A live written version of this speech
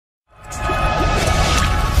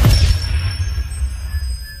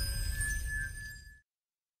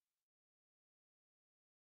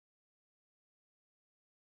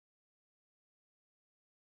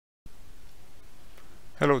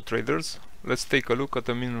Hello traders, let's take a look at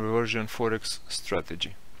the mean reversion forex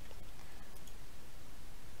strategy.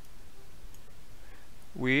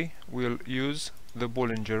 We will use the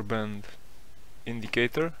Bollinger Band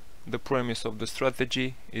indicator. The premise of the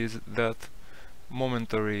strategy is that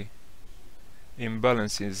momentary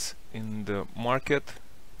imbalances in the market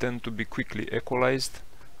tend to be quickly equalized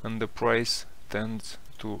and the price tends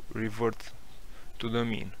to revert to the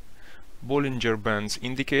mean. Bollinger Band's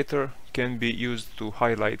indicator can be used to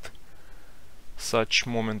highlight such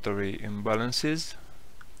momentary imbalances,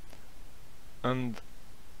 and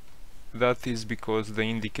that is because the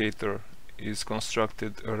indicator is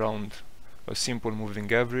constructed around a simple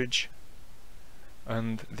moving average,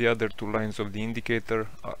 and the other two lines of the indicator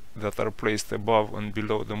that are placed above and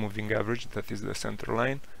below the moving average, that is the center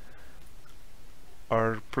line,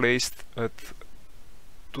 are placed at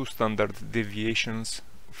two standard deviations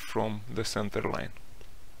from the center line.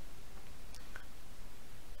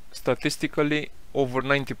 Statistically, over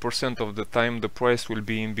 90% of the time the price will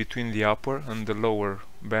be in between the upper and the lower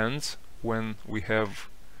bands when we have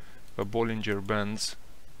a Bollinger Bands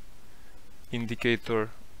indicator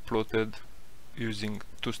plotted using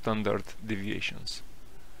two standard deviations.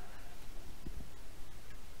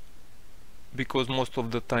 Because most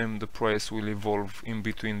of the time the price will evolve in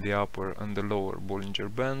between the upper and the lower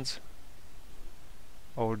Bollinger Bands,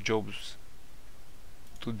 our jobs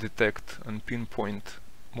to detect and pinpoint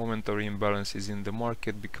momentary imbalances in the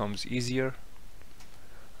market becomes easier,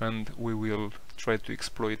 and we will try to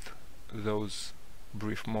exploit those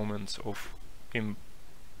brief moments of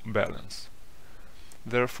imbalance.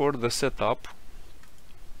 Therefore, the setup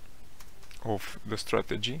of the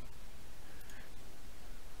strategy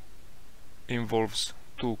involves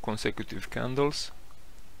two consecutive candles.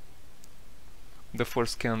 The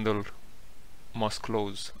first candle must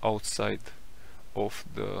close outside of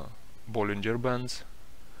the Bollinger Bands,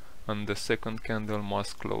 and the second candle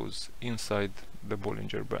must close inside the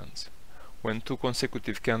Bollinger Bands. When two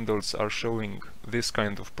consecutive candles are showing this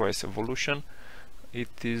kind of price evolution,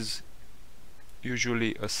 it is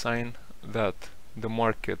usually a sign that the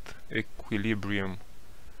market equilibrium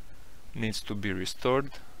needs to be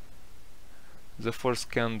restored. The first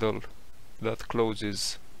candle that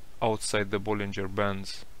closes outside the Bollinger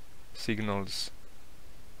Bands signals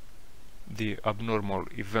the abnormal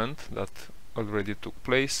event that already took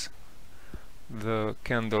place. The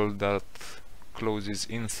candle that closes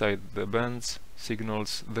inside the bands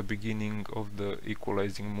signals the beginning of the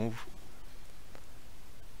equalizing move.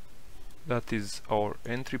 That is our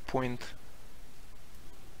entry point,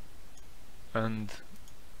 and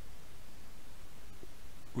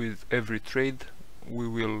with every trade we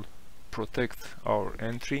will protect our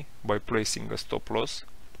entry by placing a stop loss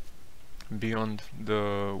beyond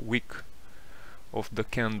the wick of the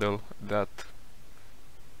candle that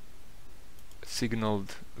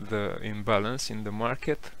signaled the imbalance in the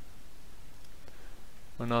market.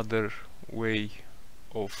 Another way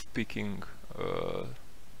of picking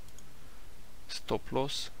stop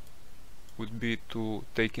loss would be to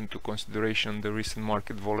take into consideration the recent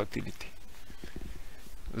market volatility.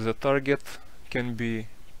 The target can be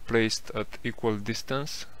placed at equal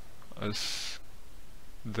distance as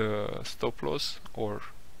the stop loss, or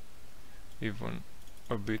even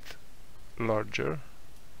a bit larger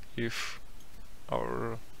if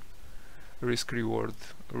our risk-reward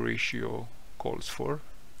ratio calls for.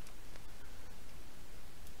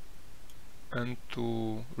 And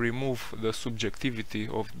to remove the subjectivity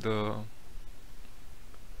of the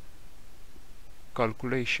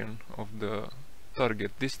calculation of the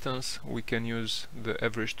target distance, we can use the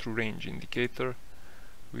average true range indicator,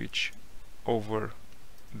 which over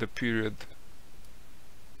the period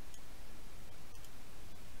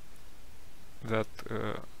that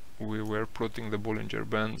we were plotting the Bollinger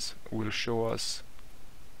Bands will show us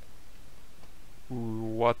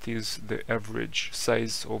what is the average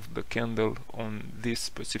size of the candle on this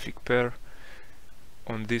specific pair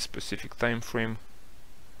on this specific time frame,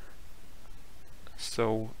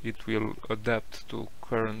 so it will adapt to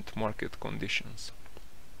current market conditions.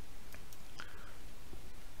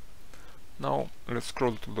 Now let's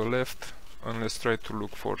scroll to the left and let's try to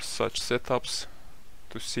look for such setups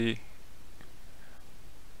to see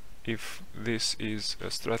if this is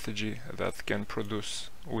a strategy that can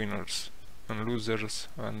produce winners and losers,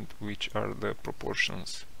 and which are the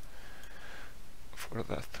proportions for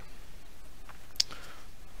that.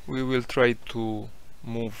 We will try to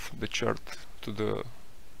move the chart to the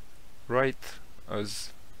right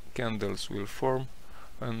as candles will form,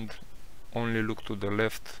 and only look to the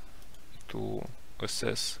left to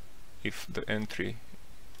assess if the entry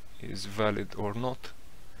is valid or not.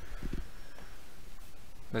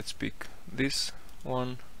 Let's pick this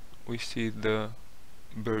one. We see the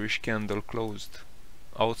bearish candle closed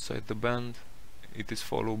outside the band. It is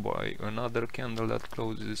followed by another candle that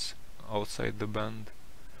closes outside the band,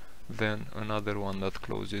 then another one that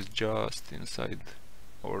closes just inside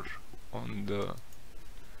or on the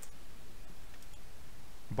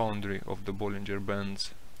boundary of the Bollinger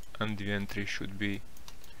Bands, and the entry should be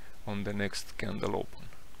on the next candle open.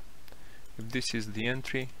 If this is the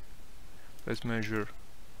entry, let's measure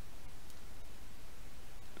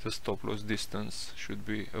the stop loss distance. Should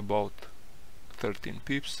be about 13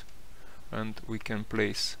 pips, and we can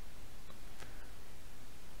place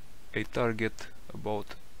a target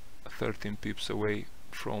about 13 pips away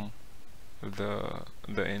from the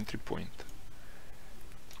entry point.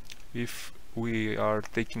 If we are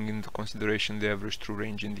taking into consideration the average true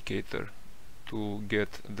range indicator to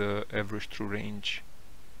get the average true range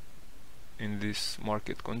in these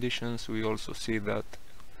market conditions, we also see that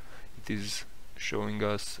it is showing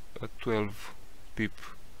us a 12 pip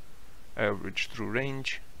average true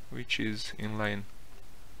range, which is in line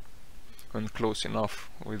and close enough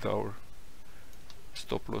with our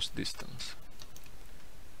stop loss distance.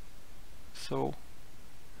 So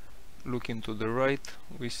looking to the right,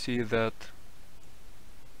 we see that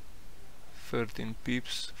 13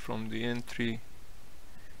 pips from the entry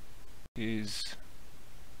is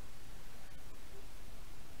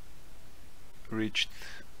reached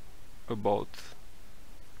about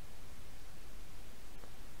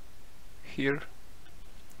here,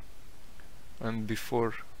 and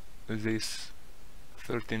before this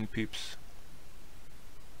 13 pips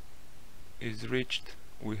is reached,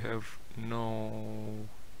 we have no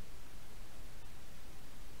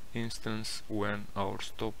instance when our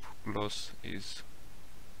stop loss is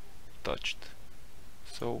touched,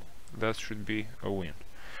 so that should be a win.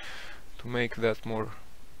 To make that more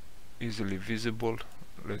easily visible,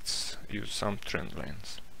 let's use some trend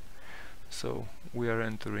lines. So we are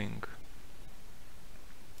entering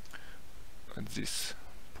at this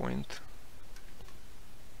point.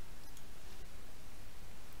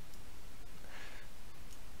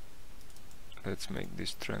 Let's make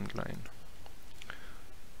this trend line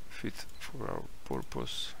fit for our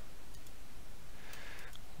purpose.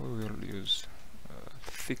 We will use a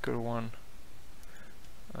thicker one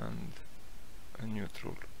and a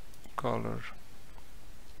neutral color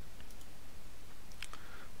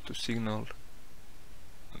to signal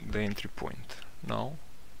the entry point. Now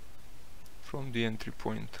from the entry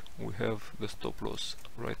point we have the stop loss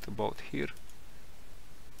right about here,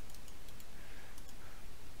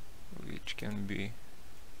 which can be,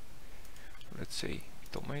 let's say,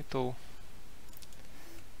 tomato,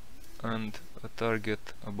 and a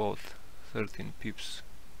target about 13 pips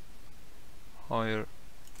higher,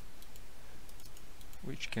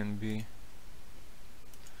 which can be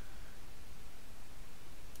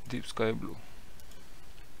deep sky blue.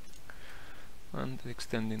 And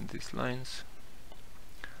extending these lines,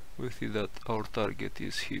 we see that our target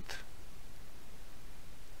is hit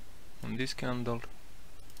on this candle,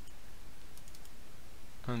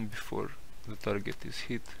 and before the target is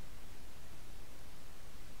hit,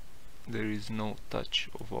 there is no touch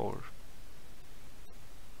of our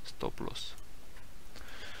stop loss.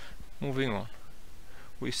 Moving on,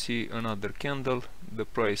 we see another candle. The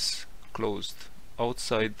price closed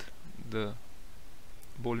outside the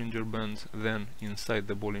Bollinger Bands, then inside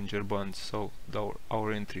the Bollinger Bands, so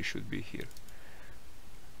our entry should be here.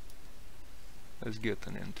 Let's get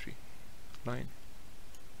an entry line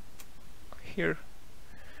here.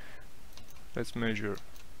 Let's measure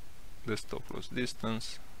the stop loss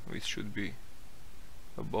distance, which should be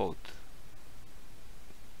about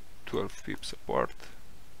 12 pips apart,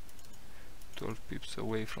 12 pips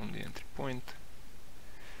away from the entry point,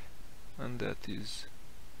 and that is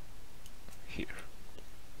here.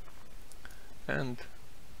 And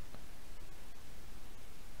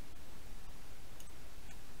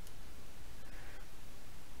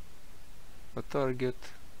a target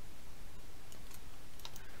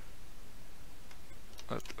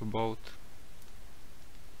at about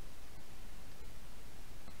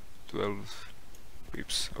 12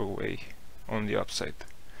 pips away on the upside.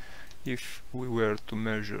 If we were to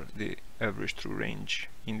measure the average true range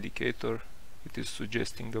indicator, it is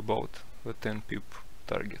suggesting about a 10 pip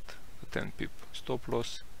target, a 10 pip stop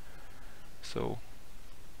loss, so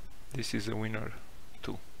this is a winner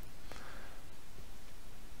too.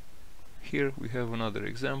 Here we have another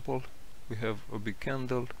example. We have a big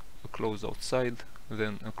candle, a close outside,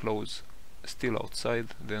 then a close still outside,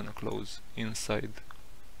 then a close inside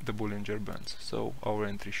the Bollinger Bands, so our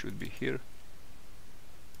entry should be here.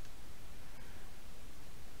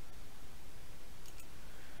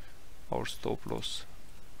 our stop loss,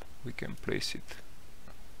 we can place it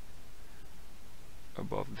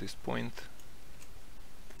above this point,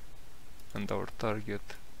 and our target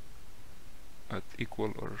at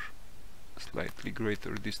equal or slightly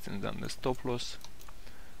greater distance than the stop loss.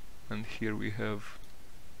 And here we have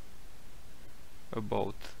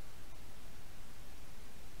about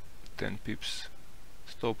 10 pips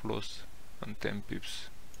stop loss and 10 pips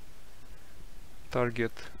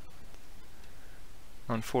target.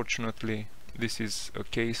 Unfortunately, this is a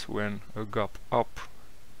case when a gap up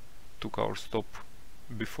took our stop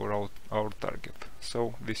before our target,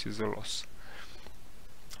 so this is a loss.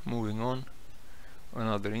 Moving on,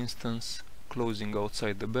 another instance, closing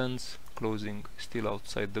outside the bands, closing still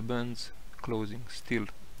outside the bands, closing still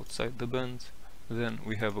outside the bands, then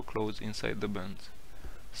we have a close inside the bands.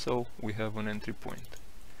 So we have an entry point.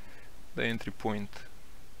 The entry point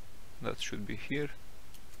that should be here,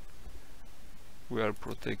 we are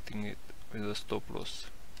protecting it with a stop loss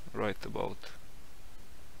right about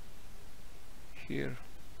here.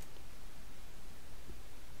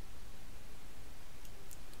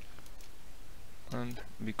 And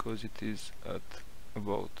because it is at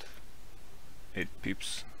about 8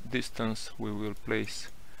 pips distance, we will place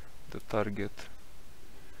the target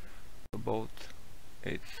about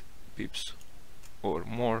 8 pips or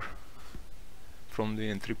more from the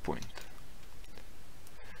entry point.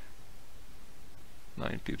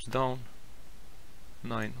 9 pips down,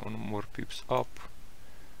 9 or more pips up.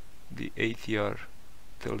 The ATR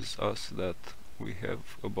tells us that we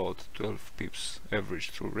have about 12 pips average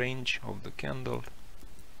through range of the candle,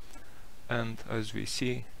 and as we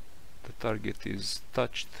see, the target is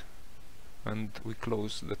touched and we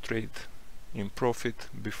close the trade in profit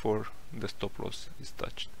before the stop loss is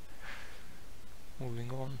touched.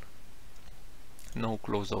 Moving on, no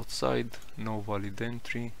close outside, no valid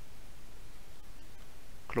entry,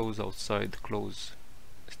 close outside, close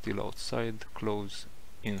still outside, close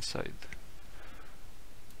inside.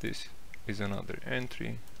 This is another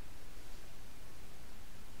entry.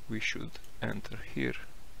 We should enter here.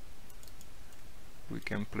 We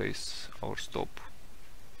can place our stop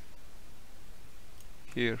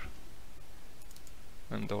here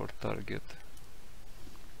and our target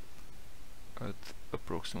at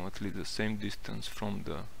approximately the same distance from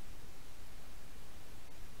the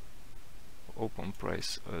open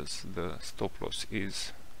price as the stop loss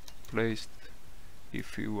is placed.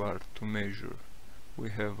 If you are to measure,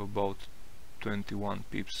 we have about 21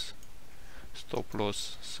 pips stop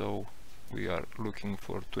loss, so we are looking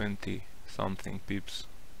for 20 something pips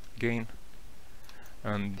gain,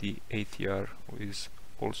 and the ATR is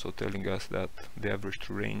also telling us that the average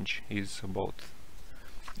true range is about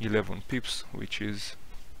 11 pips, which is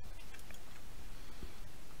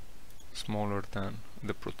smaller than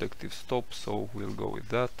the protective stop, so we'll go with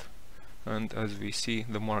that. And as we see,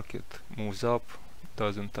 the market moves up,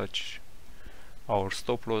 doesn't touch our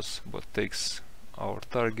stop loss but takes our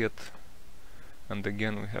target, and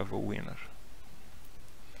again we have a winner.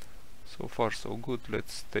 So far so good.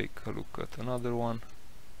 Let's take a look at another one.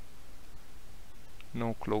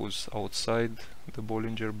 No close outside the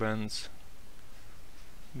Bollinger Bands.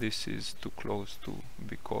 This is too close to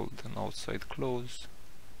be called an outside close.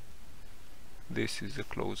 This is a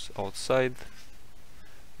close outside.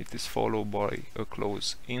 It is followed by a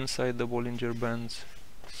close inside the Bollinger Bands,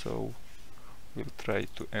 so we'll try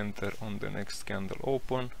to enter on the next candle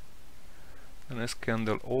open. The next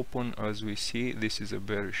candle open, as we see, this is a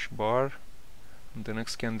bearish bar, and the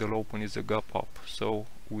next candle open is a gap up, so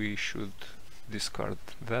we should discard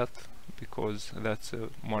that because that's a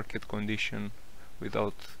market condition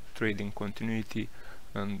without trading continuity,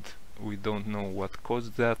 and we don't know what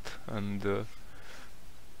caused that, and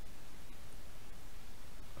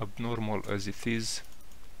abnormal as it is,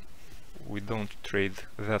 we don't trade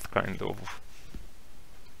that kind of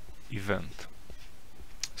event.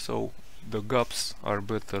 So the gaps are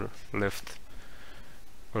better left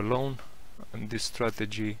alone, and this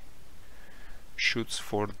strategy shoots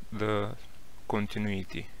for the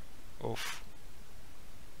continuity of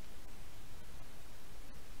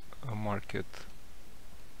a market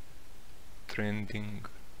trending.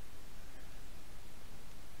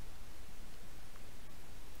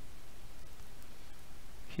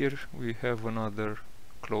 Here we have another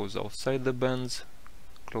close outside the bands,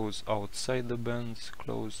 close outside the bands,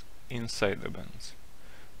 close inside the bands.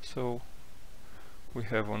 So we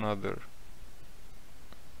have another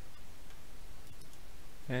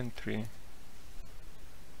entry.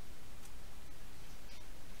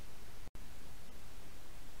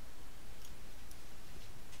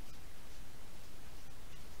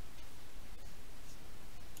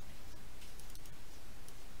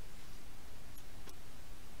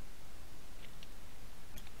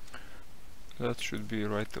 that should be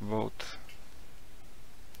right about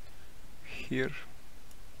here,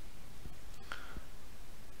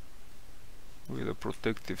 with a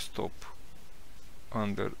protective stop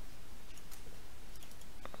under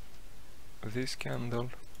this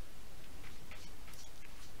candle,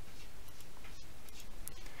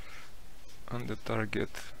 and the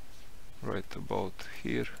target right about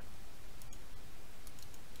here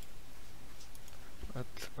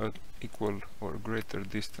at an equal or greater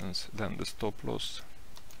distance than the stop loss.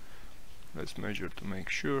 Let's measure to make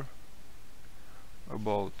sure.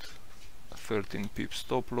 About 13 pips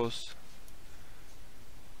stop loss,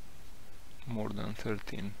 more than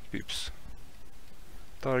 13 pips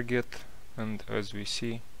target, and as we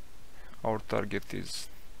see, our target is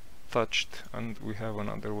touched and we have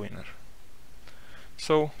another winner.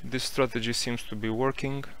 So this strategy seems to be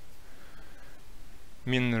working.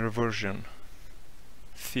 Mean reversion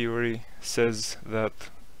theory says that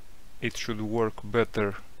it should work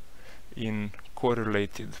better in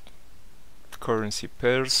correlated currency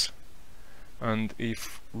pairs, and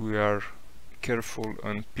if we are careful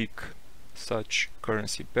and pick such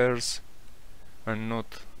currency pairs and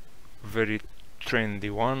not very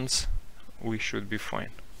trendy ones, we should be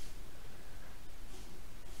fine.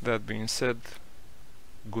 That being said,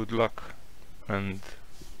 good luck and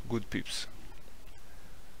good pips.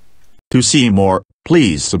 To see more,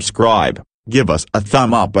 please subscribe, give us a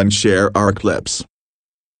thumb up and share our clips.